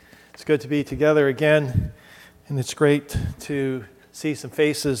good to be together again, and it's great to see some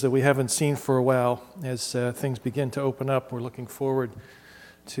faces that we haven't seen for a while as things begin to open up. We're looking forward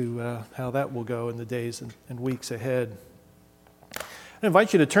to how that will go in the days and weeks ahead. I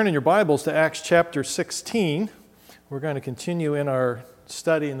invite you to turn in your Bibles to Acts chapter 16. We're going to continue in our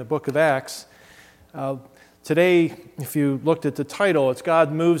study in the book of Acts. Today, if you looked at the title, it's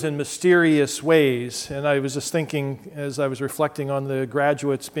God Moves in Mysterious Ways. And I was just thinking as I was reflecting on the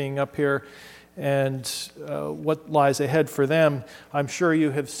graduates being up here and what lies ahead for them. I'm sure you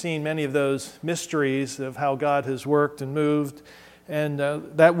have seen many of those mysteries of how God has worked and moved. And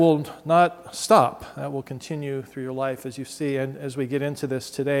that will not stop. That will continue through your life as you see. And as we get into this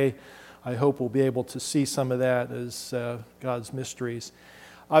today, I hope we'll be able to see some of that as God's mysteries.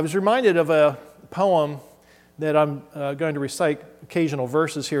 I was reminded of a poem that I'm going to recite occasional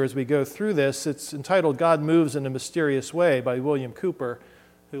verses here as we go through this. It's entitled God Moves in a Mysterious Way by William Cowper,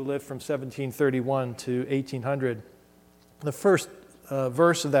 who lived from 1731 to 1800. The first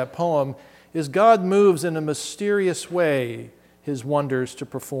verse of that poem is, God moves in a mysterious way his wonders to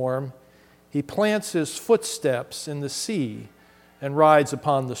perform. He plants his footsteps in the sea and rides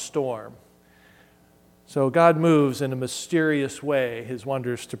upon the storm. So God moves in a mysterious way his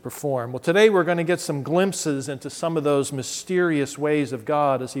wonders to perform. Well, today we're going to get some glimpses into some of those mysterious ways of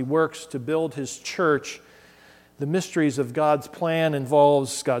God as he works to build his church. The mysteries of God's plan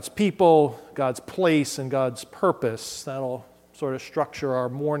involves God's people, God's place, and God's purpose. That'll sort of structure our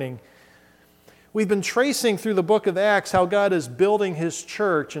morning. We've been tracing through the book of Acts how God is building his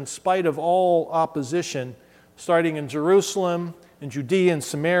church in spite of all opposition, starting in Jerusalem, in Judea and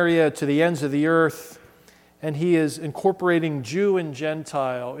Samaria, to the ends of the earth. And he is incorporating Jew and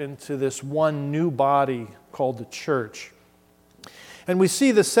Gentile into this one new body called the church. And we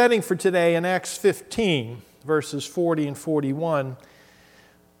see the setting for today in Acts 15, verses 40 and 41.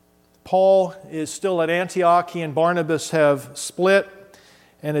 Paul is still at Antioch. He and Barnabas have split.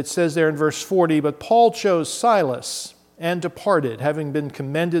 And it says there in verse 40, but Paul chose Silas and departed, having been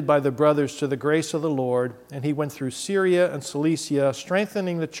commended by the brothers to the grace of the Lord. And he went through Syria and Cilicia,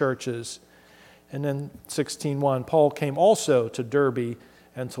 strengthening the churches. And then 16:1, Paul came also to Derbe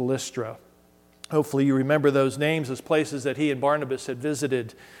and to Lystra. Hopefully you remember those names as places that he and Barnabas had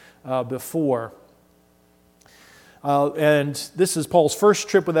visited before. And this is Paul's first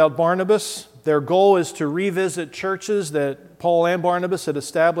trip without Barnabas. Their goal is to revisit churches that Paul and Barnabas had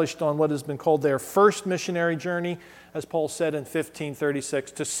established on what has been called their first missionary journey, as Paul said in 15:36,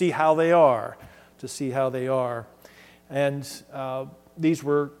 to see how they are, And these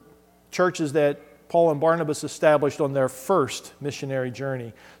were churches that Paul and Barnabas established on their first missionary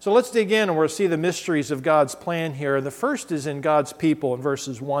journey. So let's dig in and we'll see the mysteries of God's plan here. The first is in God's people in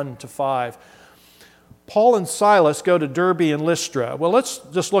verses 1 to 5. Paul and Silas go to Derbe and Lystra. Well, let's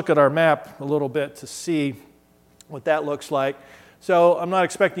just look at our map a little bit to see what that looks like. So I'm not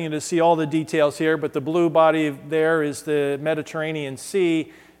expecting you to see all the details here, but the blue body there is the Mediterranean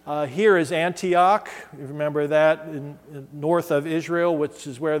Sea. Here is Antioch. You remember that, north of Israel, which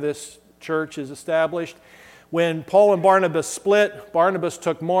is where this church is established. When Paul and Barnabas split, Barnabas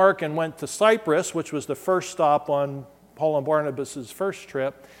took Mark and went to Cyprus, which was the first stop on Paul and Barnabas' first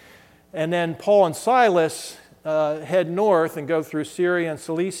trip. And then Paul and Silas head north and go through Syria and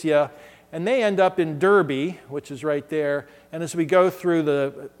Cilicia, and they end up in Derbe, which is right there. And as we go through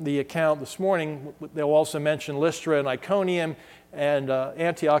the account this morning, they'll also mention Lystra and Iconium, and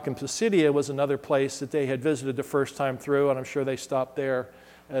Antioch and Pisidia was another place that they had visited the first time through, and I'm sure they stopped there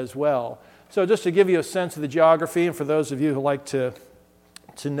as well. So just to give you a sense of the geography, and for those of you who like to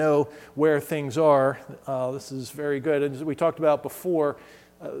know where things are, this is very good. And as we talked about before,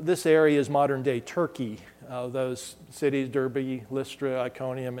 this area is modern-day Turkey, those cities, Derbe, Lystra,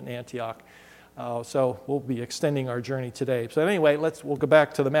 Iconium, and Antioch. So we'll be extending our journey today. So anyway, we'll go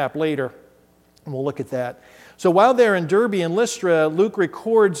back to the map later, and we'll look at that. So while they're in Derbe and Lystra, Luke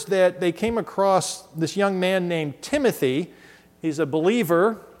records that they came across this young man named Timothy. He's a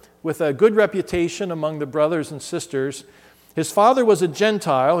believer with a good reputation among the brothers and sisters. His father was a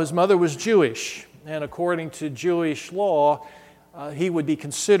Gentile, his mother was Jewish, and according to Jewish law, he would be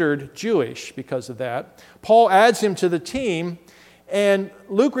considered Jewish because of that. Paul adds him to the team, and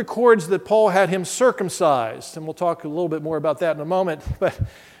Luke records that Paul had him circumcised, and we'll talk a little bit more about that in a moment. But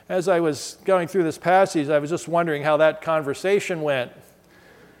as I was going through this passage, I was just wondering how that conversation went.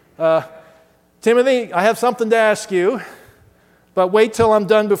 Timothy, I have something to ask you, but wait till I'm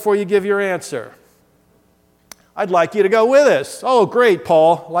done before you give your answer. I'd like you to go with us. Oh, great,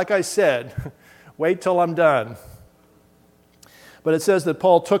 Paul. Like I said, wait till I'm done. But it says that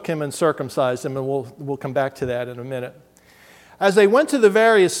Paul took him and circumcised him, and we'll come back to that in a minute. As they went to the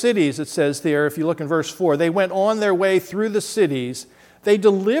various cities, it says there, if you look in verse 4, they went on their way through the cities. They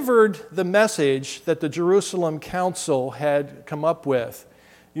delivered the message that the Jerusalem council had come up with.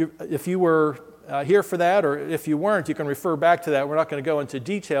 If you were here for that, or if you weren't, you can refer back to that. We're not going to go into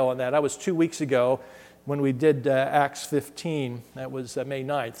detail on that. That was 2 weeks ago when we did Acts 15. That was May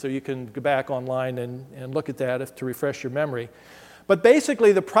 9th. So you can go back online and look at that to refresh your memory. But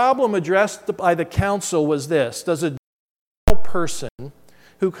basically, the problem addressed by the council was this: does a person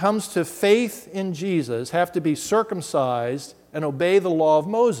who comes to faith in Jesus have to be circumcised and obey the law of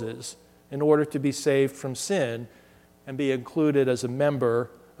Moses in order to be saved from sin and be included as a member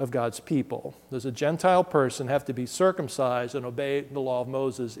of God's people? Does a Gentile person have to be circumcised and obey the law of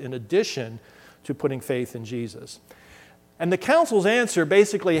Moses in addition to putting faith in Jesus? And the council's answer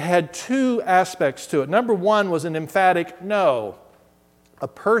basically had two aspects to it. Number one was an emphatic no. A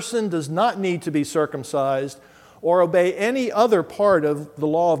person does not need to be circumcised or obey any other part of the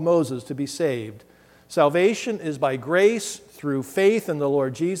law of Moses to be saved. Salvation is by grace through faith in the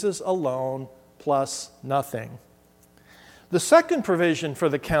Lord Jesus alone, plus nothing. The second provision for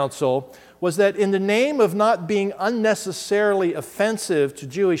the council was that in the name of not being unnecessarily offensive to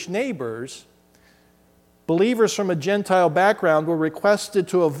Jewish neighbors, believers from a Gentile background were requested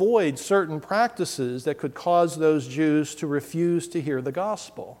to avoid certain practices that could cause those Jews to refuse to hear the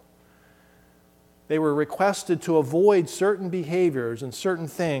gospel. They were requested to avoid certain behaviors and certain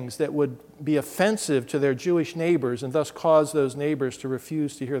things that would be offensive to their Jewish neighbors and thus cause those neighbors to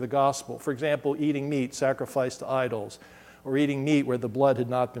refuse to hear the gospel. For example, eating meat sacrificed to idols, or eating meat where the blood had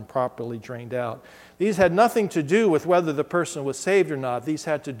not been properly drained out. These had nothing to do with whether the person was saved or not. These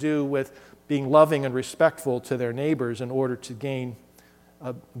had to do with being loving and respectful to their neighbors in order to gain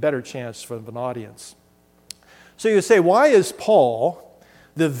a better chance of an audience. So you say, why is Paul,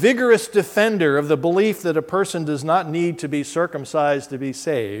 the vigorous defender of the belief that a person does not need to be circumcised to be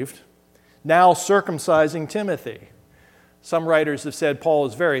saved, now circumcising Timothy? Some writers have said Paul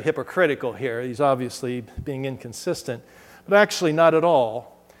is very hypocritical here. He's obviously being inconsistent, but actually not at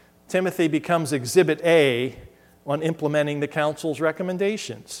all. Timothy becomes Exhibit A on implementing the council's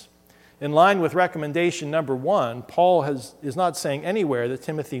recommendations. In line with recommendation number 1, Paul is not saying anywhere that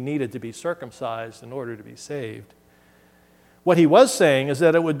Timothy needed to be circumcised in order to be saved. What he was saying is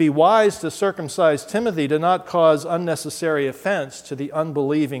that it would be wise to circumcise Timothy to not cause unnecessary offense to the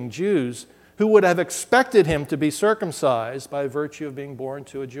unbelieving Jews who would have expected him to be circumcised by virtue of being born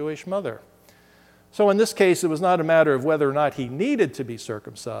to a Jewish mother. So in this case, it was not a matter of whether or not he needed to be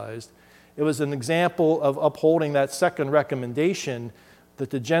circumcised. It was an example of upholding that second recommendation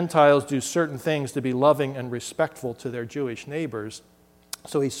that the Gentiles do certain things to be loving and respectful to their Jewish neighbors.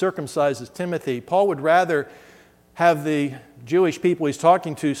 So he circumcises Timothy. Paul would rather have the Jewish people he's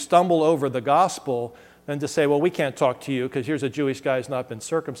talking to stumble over the gospel than to say, well, we can't talk to you because here's a Jewish guy who's not been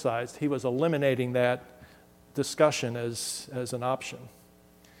circumcised. He was eliminating that discussion as an option.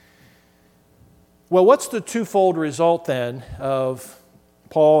 Well, what's the twofold result then of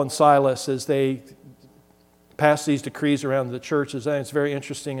Paul and Silas as they pass these decrees around the churches? And it's very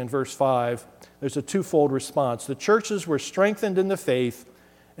interesting in verse 5. There's a twofold response. The churches were strengthened in the faith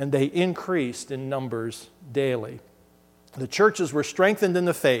and they increased in numbers daily. The churches were strengthened in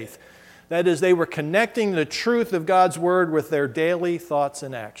the faith. That is, they were connecting the truth of God's word with their daily thoughts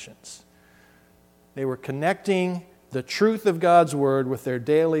and actions. They were connecting the truth of God's word with their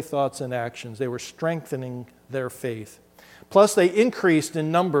daily thoughts and actions. They were strengthening their faith. Plus, they increased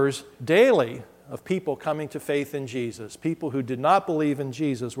in numbers daily of people coming to faith in Jesus. People who did not believe in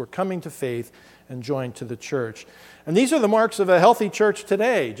Jesus were coming to faith and joined to the church. And these are the marks of a healthy church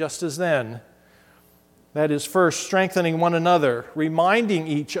today, just as then. That is, first, strengthening one another, reminding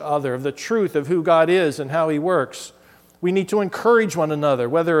each other of the truth of who God is and how He works. We need to encourage one another,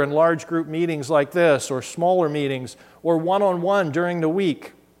 whether in large group meetings like this, or smaller meetings, or one-on-one during the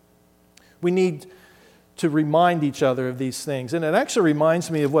week. We need to remind each other of these things. And it actually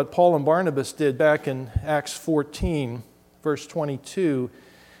reminds me of what Paul and Barnabas did back in Acts 14, verse 22.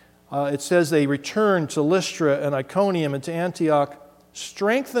 It says they returned to Lystra and Iconium and to Antioch,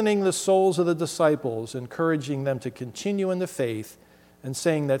 strengthening the souls of the disciples, encouraging them to continue in the faith, and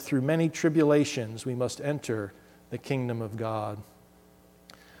saying that through many tribulations we must enter the kingdom of God.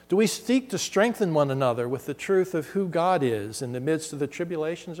 Do we seek to strengthen one another with the truth of who God is in the midst of the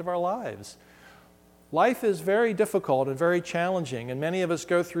tribulations of our lives? Life is very difficult and very challenging, and many of us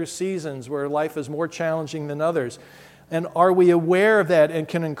go through seasons where life is more challenging than others. And are we aware of that and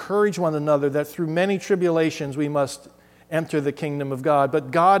can encourage one another that through many tribulations we must enter the kingdom of God?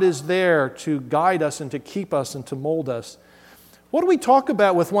 But God is there to guide us and to keep us and to mold us. What do we talk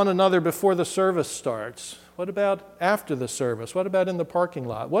about with one another before the service starts? What about after the service? What about in the parking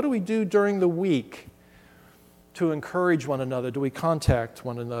lot? What do we do during the week to encourage one another? Do we contact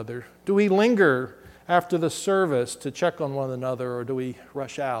one another? Do we linger after the service to check on one another, or do we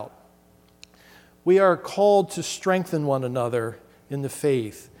rush out? We are called to strengthen one another in the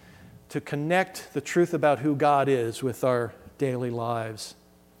faith, to connect the truth about who God is with our daily lives.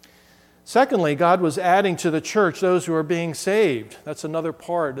 Secondly, God was adding to the church those who are being saved. That's another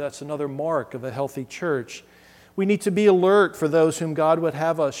part, that's another mark of a healthy church. We need to be alert for those whom God would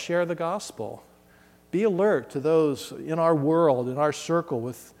have us share the gospel. Be alert to those in our world, in our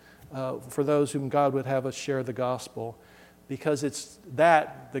circle, for those whom God would have us share the gospel, because it's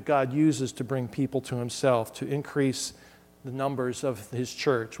that God uses to bring people to himself, to increase the numbers of his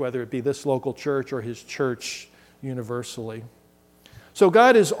church, whether it be this local church or his church universally. So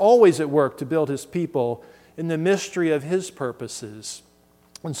God is always at work to build his people in the mystery of his purposes.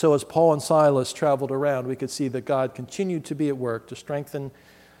 And so as Paul and Silas traveled around, we could see that God continued to be at work to strengthen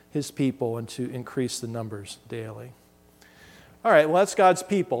his people and to increase the numbers daily. All right, well, that's God's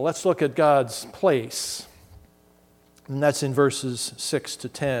people. Let's look at God's place. And that's in verses 6 to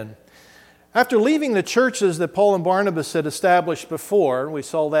 10. After leaving the churches that Paul and Barnabas had established before, we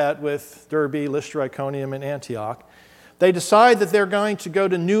saw that with Derbe, Lystra, Iconium, and Antioch, they decide that they're going to go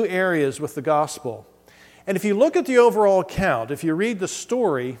to new areas with the gospel. And if you look at the overall account, if you read the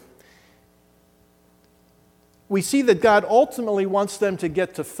story, we see that God ultimately wants them to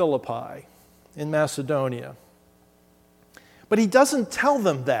get to Philippi in Macedonia. But he doesn't tell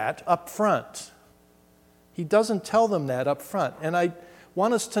them that up front. He doesn't tell them that up front. And I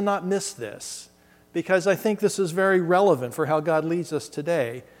want us to not miss this, because I think this is very relevant for how God leads us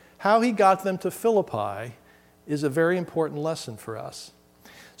today. How he got them to Philippi is a very important lesson for us.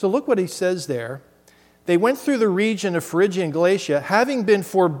 So look what he says there. They went through the region of Phrygia and Galatia, having been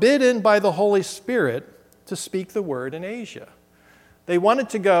forbidden by the Holy Spirit to speak the word in Asia. They wanted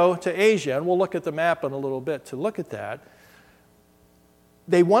to go to Asia, and we'll look at the map in a little bit to look at that.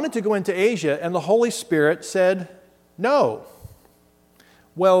 They wanted to go into Asia, and the Holy Spirit said no.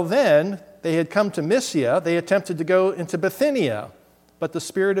 Well, then, they had come to Mysia. They attempted to go into Bithynia, but the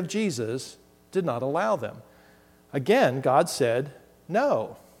Spirit of Jesus did not allow them. Again, God said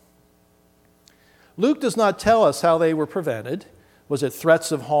no. Luke does not tell us how they were prevented. Was it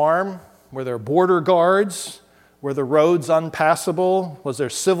threats of harm? Were there border guards? Were the roads unpassable? Was there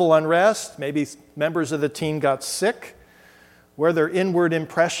civil unrest? Maybe members of the team got sick? Were there inward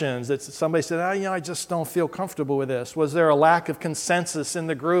impressions that somebody said, I just don't feel comfortable with this? Was there a lack of consensus in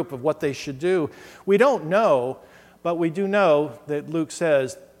the group of what they should do? We don't know, but we do know that Luke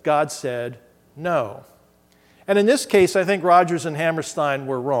says God said no. And in this case, I think Rodgers and Hammerstein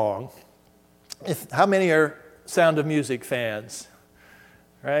were wrong. How many are Sound of Music fans?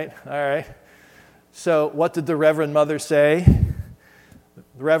 Right? All right. So what did the Reverend Mother say?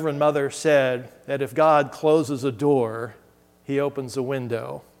 The Reverend Mother said that if God closes a door, he opens a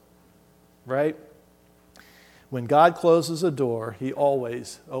window. Right? When God closes a door, he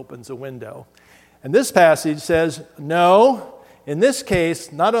always opens a window. And this passage says, no. In this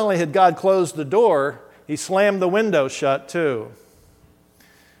case, not only had God closed the door, he slammed the window shut too.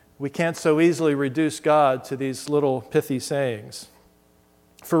 We can't so easily reduce God to these little pithy sayings.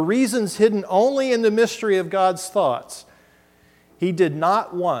 For reasons hidden only in the mystery of God's thoughts, he did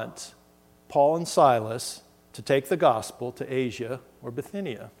not want Paul and Silas to take the gospel to Asia or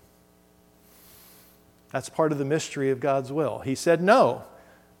Bithynia. That's part of the mystery of God's will. He said no.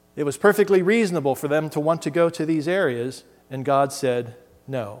 It was perfectly reasonable for them to want to go to these areas, and God said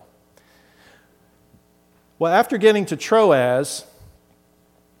no. Well, after getting to Troas,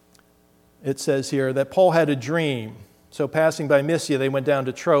 it says here that Paul had a dream. So passing by Mysia, they went down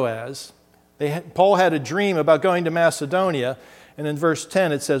to Troas. Paul had a dream about going to Macedonia. And in verse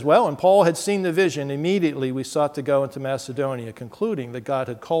 10 it says, well, when Paul had seen the vision, immediately we sought to go into Macedonia, concluding that God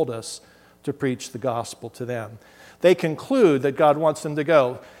had called us to preach the gospel to them. They conclude that God wants them to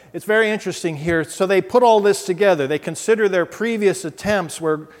go. It's very interesting here. So they put all this together. They consider their previous attempts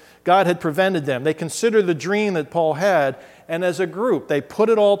where God had prevented them. They consider the dream that Paul had, and as a group, they put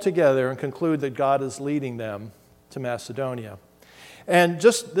it all together and conclude that God is leading them to Macedonia. And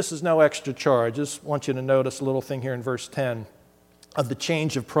this is no extra charge. I just want you to notice a little thing here in verse 10 of the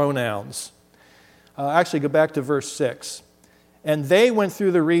change of pronouns. Actually, go back to verse 6. And they went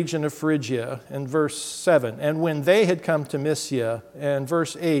through the region of Phrygia, in verse 7. And when they had come to Mysia, and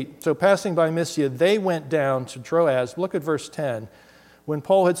verse 8. So passing by Mysia, they went down to Troas. Look at verse 10. When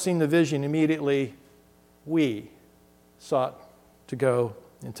Paul had seen the vision, immediately we sought to go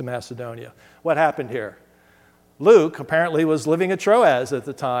into Macedonia. What happened here? Luke apparently was living at Troas at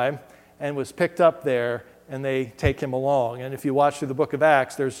the time and was picked up there and they take him along. And if you watch through the book of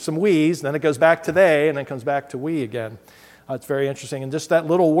Acts, there's some we's, then it goes back to they, and then comes back to we again. It's very interesting. And just that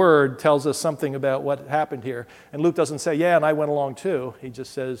little word tells us something about what happened here. And Luke doesn't say, yeah, and I went along too. He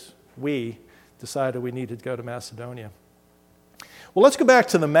just says, we decided we needed to go to Macedonia. Well, let's go back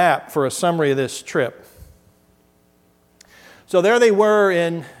to the map for a summary of this trip. So there they were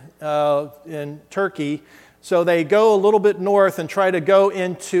in Turkey. So they go a little bit north and try to go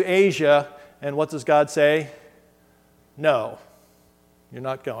into Asia. And what does God say? No. You're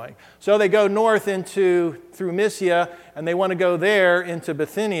not going. So they go north through Mysia, and they want to go there into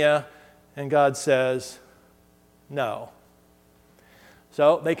Bithynia, and God says, no.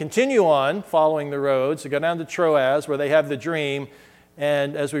 So they continue on following the roads. They go down to Troas, where they have the dream,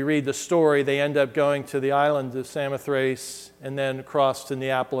 and as we read the story, they end up going to the island of Samothrace, and then across to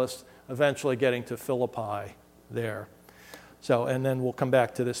Neapolis, eventually getting to Philippi there. So, and then we'll come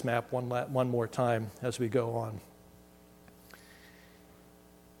back to this map one more time as we go on.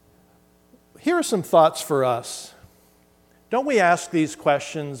 Here are some thoughts for us. Don't we ask these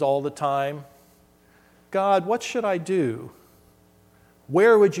questions all the time? God, what should I do?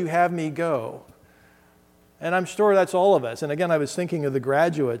 Where would you have me go? And I'm sure that's all of us. And again, I was thinking of the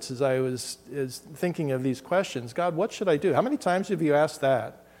graduates as I was thinking of these questions. God, what should I do? How many times have you asked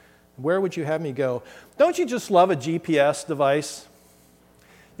that? Where would you have me go? Don't you just love a GPS device?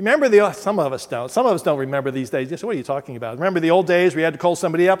 Remember some of us don't. Some of us don't remember these days. Just, what are you talking about? Remember the old days where you had to call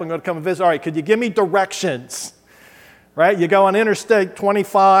somebody up and go to come and visit? All right, could you give me directions? Right? You go on Interstate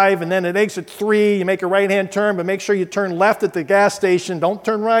 25, and then at exit 3, you make a right-hand turn, but make sure you turn left at the gas station. Don't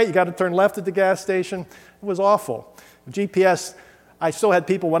turn right. You got to turn left at the gas station. It was awful. GPS, I still had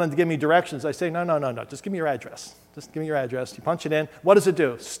people wanting to give me directions. I say, no. Just give me your address. Just give me your address. You punch it in. What does it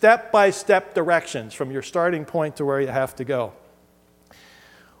do? Step-by-step directions from your starting point to where you have to go.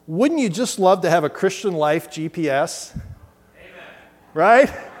 Wouldn't you just love to have a Christian Life GPS? Amen. Right?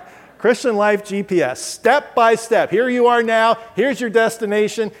 Christian Life GPS, step by step. Here you are now, here's your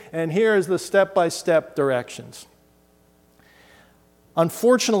destination, and here is the step-by-step directions.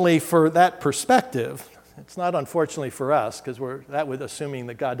 Unfortunately for that perspective, it's not unfortunately for us, because that would assuming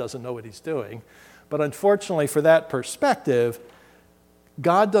that God doesn't know what he's doing, but unfortunately for that perspective,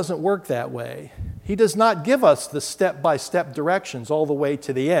 God doesn't work that way. He does not give us the step-by-step directions all the way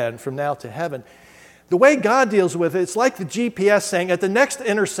to the end, from now to heaven. The way God deals with it, it's like the GPS saying, at the next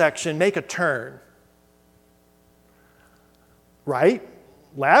intersection, make a turn. Right?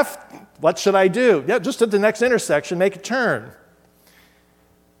 Left? What should I do? Yeah, just at the next intersection, make a turn.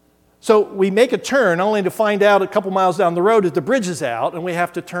 So we make a turn only to find out a couple miles down the road that the bridge is out and we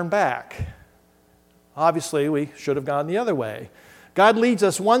have to turn back. Obviously, we should have gone the other way. God leads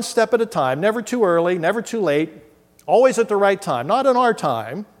us one step at a time, never too early, never too late, always at the right time. Not in our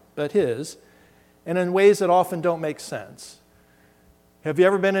time, but his, and in ways that often don't make sense. Have you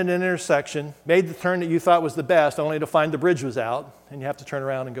ever been in an intersection, made the turn that you thought was the best, only to find the bridge was out, and you have to turn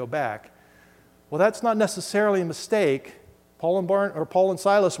around and go back? Well, that's not necessarily a mistake. Paul and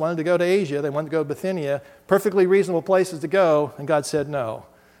Silas wanted to go to Asia. They wanted to go to Bithynia, perfectly reasonable places to go, and God said no.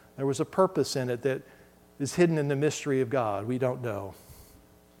 There was a purpose in it that is hidden in the mystery of God. We don't know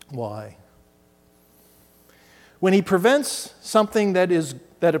why. When he prevents something that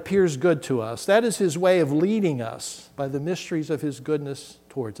appears good to us, that is his way of leading us by the mysteries of his goodness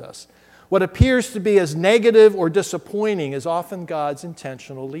towards us. What appears to be as negative or disappointing is often God's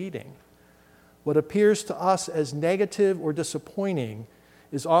intentional leading. What appears to us as negative or disappointing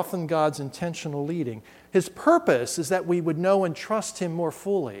is often God's intentional leading. His purpose is that we would know and trust him more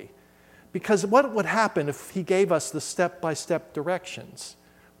fully. Because what would happen if he gave us the step-by-step directions?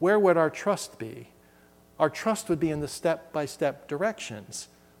 Where would our trust be? Our trust would be in the step-by-step directions,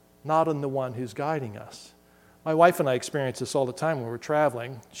 not in the one who's guiding us. My wife and I experience this all the time when we're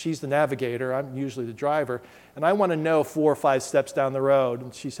traveling. She's the navigator, I'm usually the driver, and I want to know 4 or 5 steps down the road.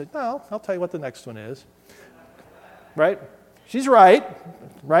 And she said, no, I'll tell you what the next one is. Right? She's right?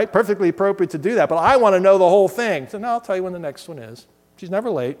 Perfectly appropriate to do that, but I want to know the whole thing. So no, I'll tell you when the next one is. She's never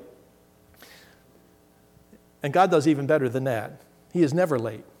late. And God does even better than that. He is never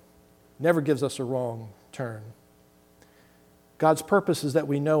late, never gives us a wrong turn. God's purpose is that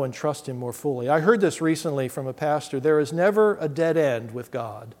we know and trust him more fully. I heard this recently from a pastor. There is never a dead end with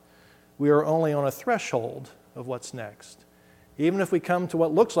God. We are only on a threshold of what's next. Even if we come to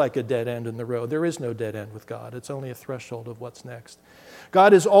what looks like a dead end in the road, there is no dead end with God. It's only a threshold of what's next.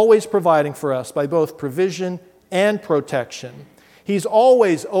 God is always providing for us by both provision and protection. He's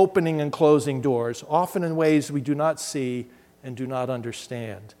always opening and closing doors, often in ways we do not see and do not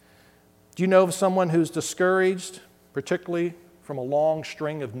understand. Do you know of someone who's discouraged, particularly from a long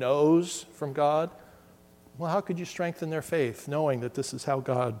string of no's from God? Well, how could you strengthen their faith knowing that this is how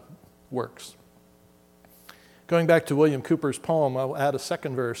God works? Going back to William Cooper's poem, I'll add a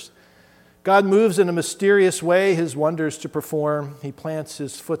second verse. God moves in a mysterious way his wonders to perform. He plants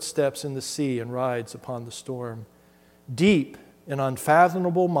his footsteps in the sea and rides upon the storm. Deep in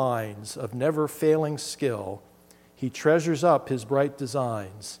unfathomable minds of never-failing skill, he treasures up his bright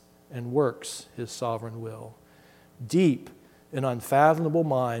designs and works his sovereign will. Deep in unfathomable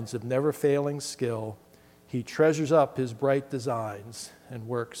minds of never-failing skill, he treasures up his bright designs and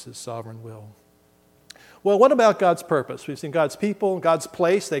works his sovereign will. Well, what about God's purpose? We've seen God's people, God's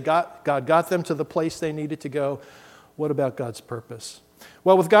place. God got them to the place they needed to go. What about God's purpose?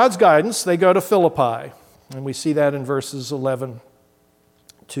 Well, with God's guidance, they go to Philippi. And we see that in verses 11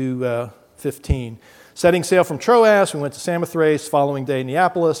 to 15. Setting sail from Troas, we went to Samothrace, following day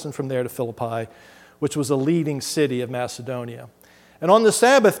Neapolis, and from there to Philippi, which was a leading city of Macedonia. And on the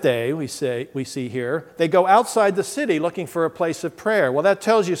Sabbath day, we see here, they go outside the city looking for a place of prayer. Well, that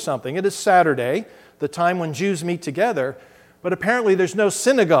tells you something. It is Saturday, the time when Jews meet together, but apparently there's no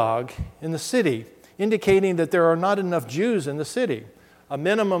synagogue in the city, indicating that there are not enough Jews in the city. A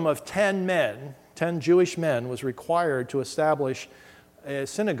minimum of 10 Jewish men was required to establish a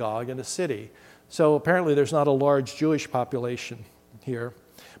synagogue in a city. So apparently there's not a large Jewish population here.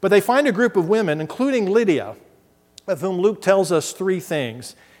 But they find a group of women, including Lydia, of whom Luke tells us three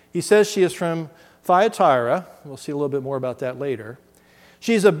things. He says she is from Thyatira. We'll see a little bit more about that later.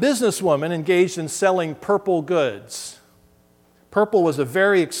 She's a businesswoman engaged in selling purple goods. Purple was a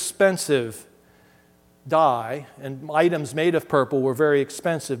very expensive dye, and items made of purple were very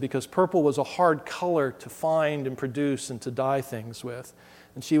expensive because purple was a hard color to find and produce and to dye things with.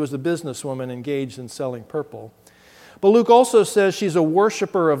 And she was a businesswoman engaged in selling purple. But Luke also says she's a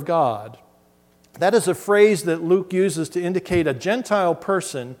worshiper of God. That is a phrase that Luke uses to indicate a Gentile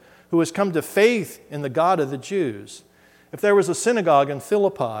person who has come to faith in the God of the Jews. If there was a synagogue in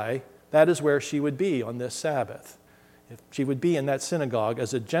Philippi, that is where she would be on this Sabbath. She would be in that synagogue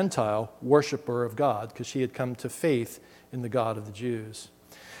as a Gentile worshiper of God because she had come to faith in the God of the Jews.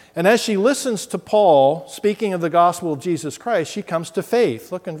 And as she listens to Paul speaking of the gospel of Jesus Christ, she comes to faith.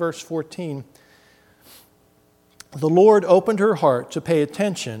 Look in verse 14. The Lord opened her heart to pay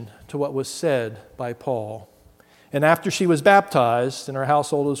attention to what was said by Paul. And after she was baptized, in her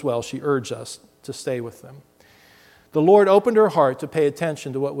household as well, she urged us to stay with them. The Lord opened her heart to pay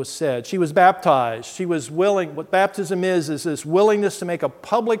attention to what was said. She was baptized. She was willing. What baptism is this willingness to make a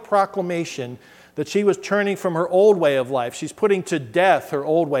public proclamation that she was turning from her old way of life. She's putting to death her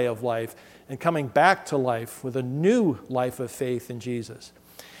old way of life and coming back to life with a new life of faith in Jesus.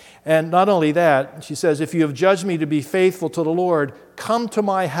 And not only that, she says, if you have judged me to be faithful to the Lord, come to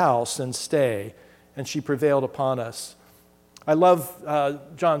my house and stay. And she prevailed upon us. I love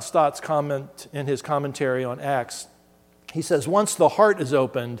John Stott's comment in his commentary on Acts. He says, once the heart is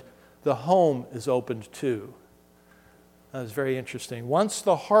opened, the home is opened too. That is very interesting. Once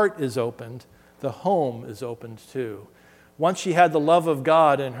the heart is opened, the home is opened too. Once she had the love of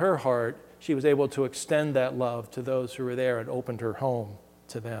God in her heart, she was able to extend that love to those who were there and opened her home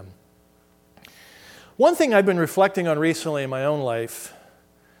to them. One thing I've been reflecting on recently in my own life,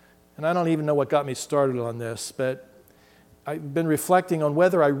 and I don't even know what got me started on this, but I've been reflecting on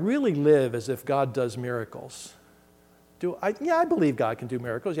whether I really live as if God does miracles. I believe God can do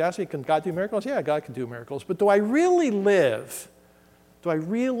miracles. You ask me, can God do miracles? Yeah, God can do miracles. But do I really live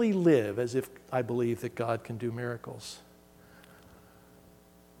as if I believe that God can do miracles?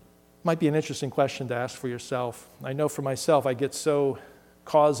 Might be an interesting question to ask for yourself. I know for myself, I get so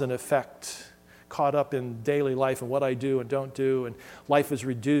cause and effect caught up in daily life and what I do and don't do, and life is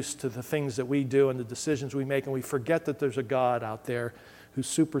reduced to the things that we do and the decisions we make, and we forget that there's a God out there who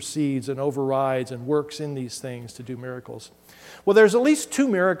supersedes and overrides and works in these things to do miracles. Well, there's at least two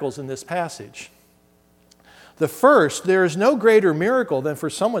miracles in this passage. The first, there is no greater miracle than for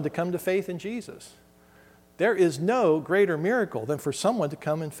someone to come to faith in Jesus. There is no greater miracle than for someone to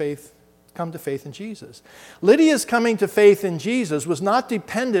come to faith in Jesus. Lydia's coming to faith in Jesus was not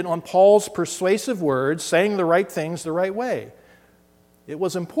dependent on Paul's persuasive words, saying the right things the right way. It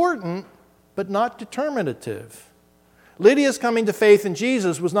was important, but not determinative. Lydia's coming to faith in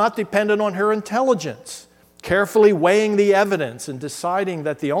Jesus was not dependent on her intelligence, carefully weighing the evidence and deciding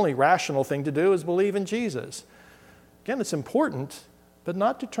that the only rational thing to do is believe in Jesus. Again, it's important, but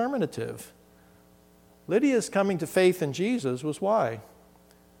not determinative. Lydia's coming to faith in Jesus was why?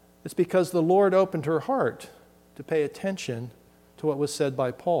 It's because the Lord opened her heart to pay attention to what was said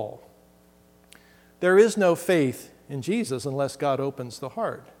by Paul. There is no faith in Jesus unless God opens the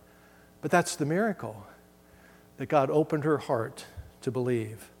heart. But that's the miracle, that God opened her heart to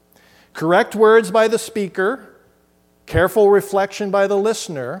believe. Correct words by the speaker, careful reflection by the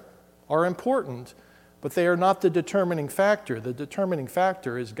listener are important, but they are not the determining factor. The determining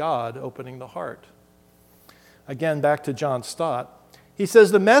factor is God opening the heart. Again, back to John Stott. He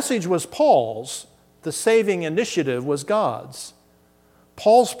says the message was Paul's, the saving initiative was God's.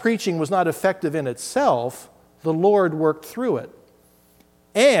 Paul's preaching was not effective in itself, the Lord worked through it.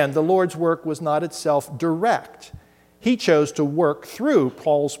 And the Lord's work was not itself direct. He chose to work through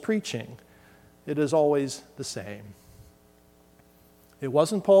Paul's preaching. It is always the same. It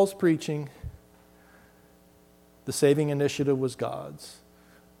wasn't Paul's preaching. The saving initiative was God's.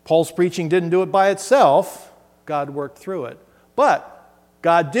 Paul's preaching didn't do it by itself. God worked through it. But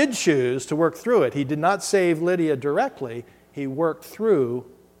God did choose to work through it. He did not save Lydia directly. He worked through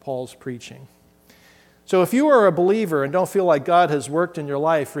Paul's preaching. So if you are a believer and don't feel like God has worked in your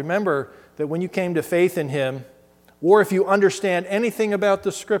life, remember that when you came to faith in Him, or if you understand anything about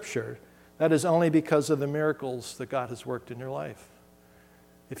the Scripture, that is only because of the miracles that God has worked in your life.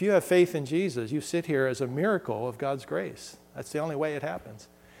 If you have faith in Jesus, you sit here as a miracle of God's grace. That's the only way it happens.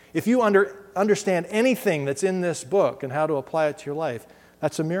 If you understand anything that's in this book and how to apply it to your life,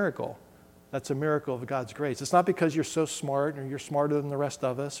 that's a miracle. That's a miracle of God's grace. It's not because you're so smart or you're smarter than the rest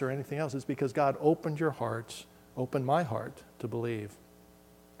of us or anything else. It's because God opened your hearts, opened my heart to believe.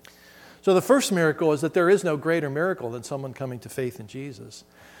 So the first miracle is that there is no greater miracle than someone coming to faith in Jesus.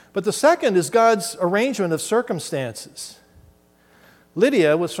 But the second is God's arrangement of circumstances.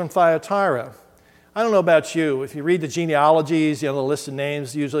 Lydia was from Thyatira. I don't know about you. If you read the genealogies, the list of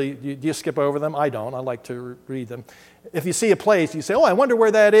names, usually do you skip over them? I don't. I like to read them. If you see a place, you say, I wonder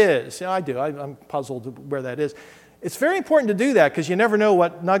where that is. Yeah, I do. I'm puzzled where that is. It's very important to do that because you never know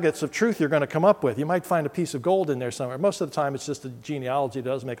what nuggets of truth you're going to come up with. You might find a piece of gold in there somewhere. Most of the time, it's just a genealogy that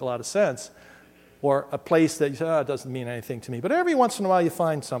doesn't make a lot of sense, or a place that you say, it doesn't mean anything to me. But every once in a while, you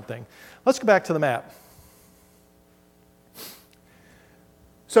find something. Let's go back to the map.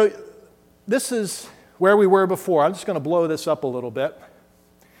 So this is where we were before. I'm just going to blow this up a little bit.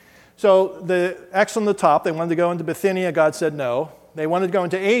 So the X on the top, they wanted to go into Bithynia. God said no. They wanted to go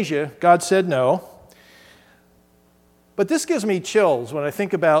into Asia. God said no. But this gives me chills when I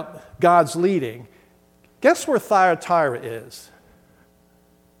think about God's leading. Guess where Thyatira is?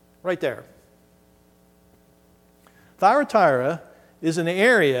 Right there. Thyatira is an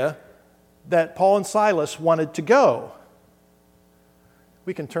area that Paul and Silas wanted to go.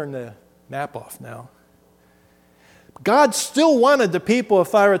 We can turn the map off now. God still wanted the people of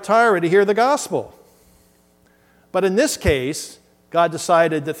Thyatira to hear the gospel. But in this case, God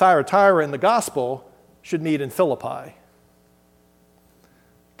decided that Thyatira and the gospel should meet in Philippi.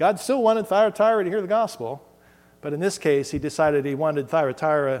 God still wanted Thyatira to hear the gospel, but in this case, He decided He wanted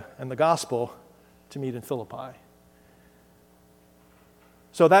Thyatira and the gospel to meet in Philippi.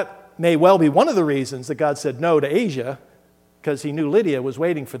 So that may well be one of the reasons that God said no to Asia, because He knew Lydia was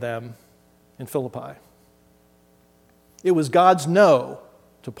waiting for them in Philippi. It was God's no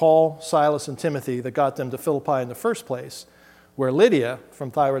to Paul, Silas, and Timothy that got them to Philippi in the first place, where Lydia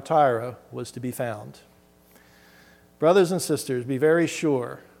from Thyatira was to be found. Brothers and sisters, be very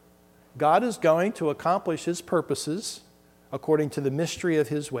sure God is going to accomplish His purposes according to the mystery of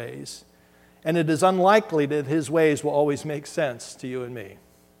His ways, and it is unlikely that His ways will always make sense to you and me.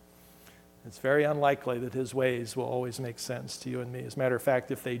 It's very unlikely that His ways will always make sense to you and me. As a matter of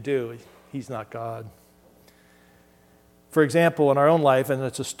fact, if they do, He's not God. For example, in our own life, and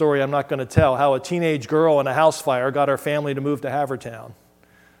it's a story I'm not going to tell, how a teenage girl in a house fire got our family to move to Havertown.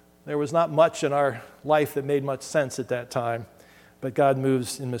 There was not much in our life that made much sense at that time, but God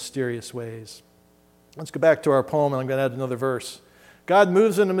moves in mysterious ways. Let's go back to our poem, and I'm going to add another verse. God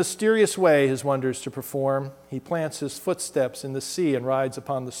moves in a mysterious way His wonders to perform. He plants His footsteps in the sea and rides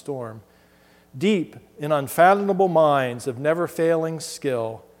upon the storm. Deep in unfathomable minds of never-failing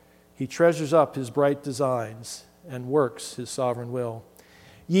skill, He treasures up His bright designs and works His sovereign will.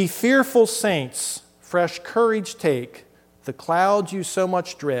 Ye fearful saints, fresh courage take. The clouds you so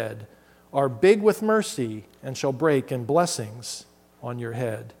much dread are big with mercy and shall break in blessings on your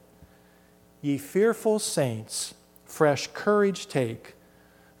head. Ye fearful saints, fresh courage take.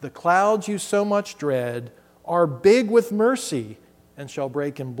 The clouds you so much dread are big with mercy and shall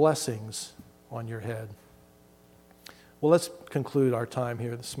break in blessings on your head. Well, let's conclude our time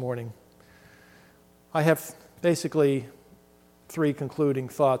here this morning. I have basically three concluding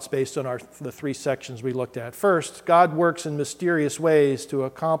thoughts based on the three sections we looked at. First, God works in mysterious ways to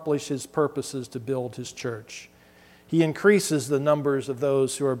accomplish His purposes to build His church. He increases the numbers of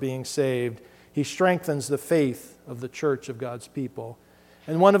those who are being saved. He strengthens the faith of the church of God's people.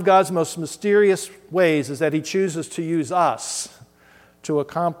 And one of God's most mysterious ways is that He chooses to use us to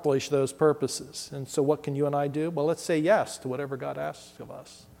accomplish those purposes. And so what can you and I do? Well, let's say yes to whatever God asks of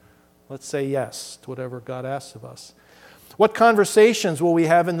us. Let's say yes to whatever God asks of us. What conversations will we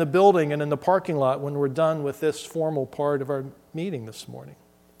have in the building and in the parking lot when we're done with this formal part of our meeting this morning?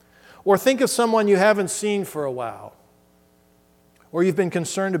 Or think of someone you haven't seen for a while, or you've been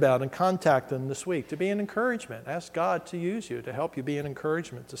concerned about, and contact them this week to be an encouragement. Ask God to use you to help you be an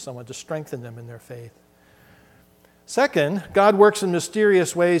encouragement to someone, to strengthen them in their faith. Second, God works in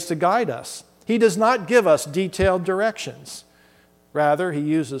mysterious ways to guide us. He does not give us detailed directions. Rather, He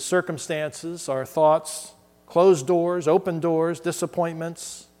uses circumstances, our thoughts, closed doors, open doors,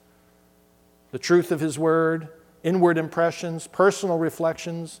 disappointments, the truth of His Word, inward impressions, personal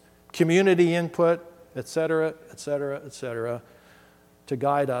reflections, community input, etc., etc., etc., to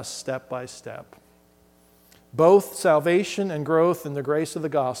guide us step by step. Both salvation and growth in the grace of the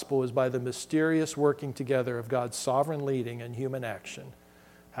gospel is by the mysterious working together of God's sovereign leading and human action.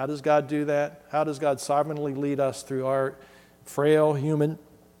 How does God do that? How does God sovereignly lead us through our frail human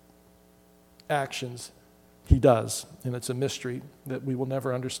actions? He does, and it's a mystery that we will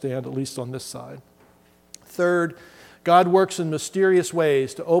never understand, at least on this side. Third, God works in mysterious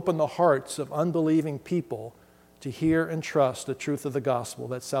ways to open the hearts of unbelieving people to hear and trust the truth of the gospel,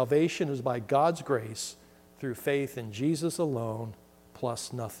 that salvation is by God's grace through faith in Jesus alone,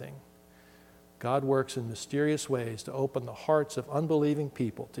 plus nothing. God works in mysterious ways to open the hearts of unbelieving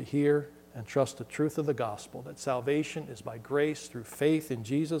people to hear and trust the truth of the gospel, that salvation is by grace through faith in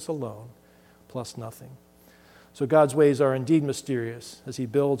Jesus alone, plus nothing. So God's ways are indeed mysterious as He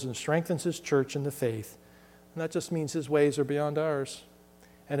builds and strengthens His church in the faith. And that just means His ways are beyond ours.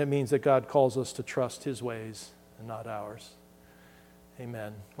 And it means that God calls us to trust His ways and not ours.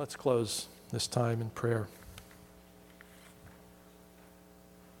 Amen. Let's close this time in prayer.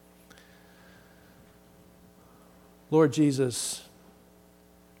 Lord Jesus,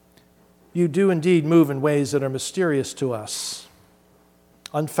 You do indeed move in ways that are mysterious to us,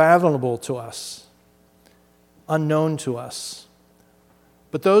 unfathomable to us, unknown to us.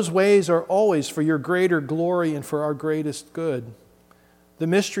 But those ways are always for Your greater glory and for our greatest good. The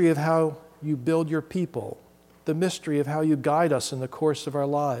mystery of how You build Your people, the mystery of how You guide us in the course of our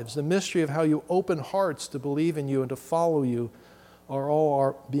lives, the mystery of how You open hearts to believe in You and to follow You are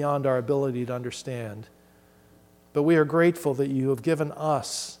all beyond our ability to understand. But we are grateful that You have given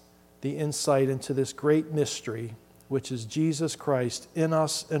us the insight into this great mystery, which is Jesus Christ in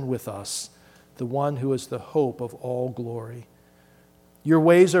us and with us, the one who is the hope of all glory. Your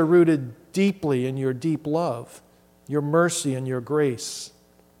ways are rooted deeply in Your deep love, Your mercy and Your grace.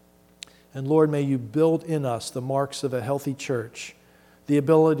 And Lord, may You build in us the marks of a healthy church, the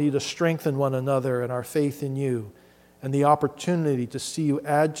ability to strengthen one another in our faith in You, and the opportunity to see You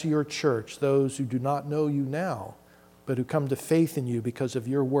add to Your church those who do not know You now, but who come to faith in You because of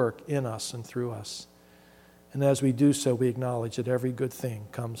Your work in us and through us. And as we do so, we acknowledge that every good thing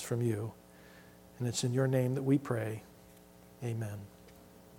comes from You. And it's in Your name that we pray. Amen.